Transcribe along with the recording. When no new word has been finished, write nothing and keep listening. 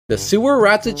The Sewer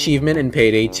Rats achievement in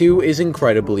Payday 2 is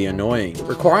incredibly annoying,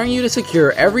 requiring you to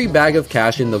secure every bag of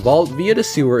cash in the vault via the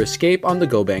sewer escape on the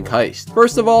Go Bank heist.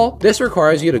 First of all, this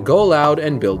requires you to go loud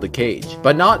and build the cage,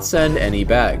 but not send any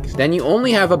bags. Then you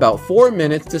only have about 4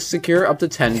 minutes to secure up to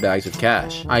 10 bags of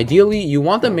cash. Ideally, you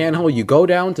want the manhole you go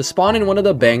down to spawn in one of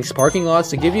the bank's parking lots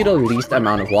to give you the least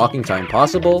amount of walking time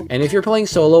possible, and if you're playing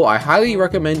solo, I highly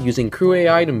recommend using crew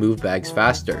AI to move bags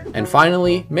faster. And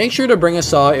finally, make sure to bring a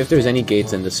saw if there's any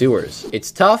gates in the sewers.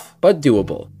 It's tough, but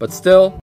doable. But still,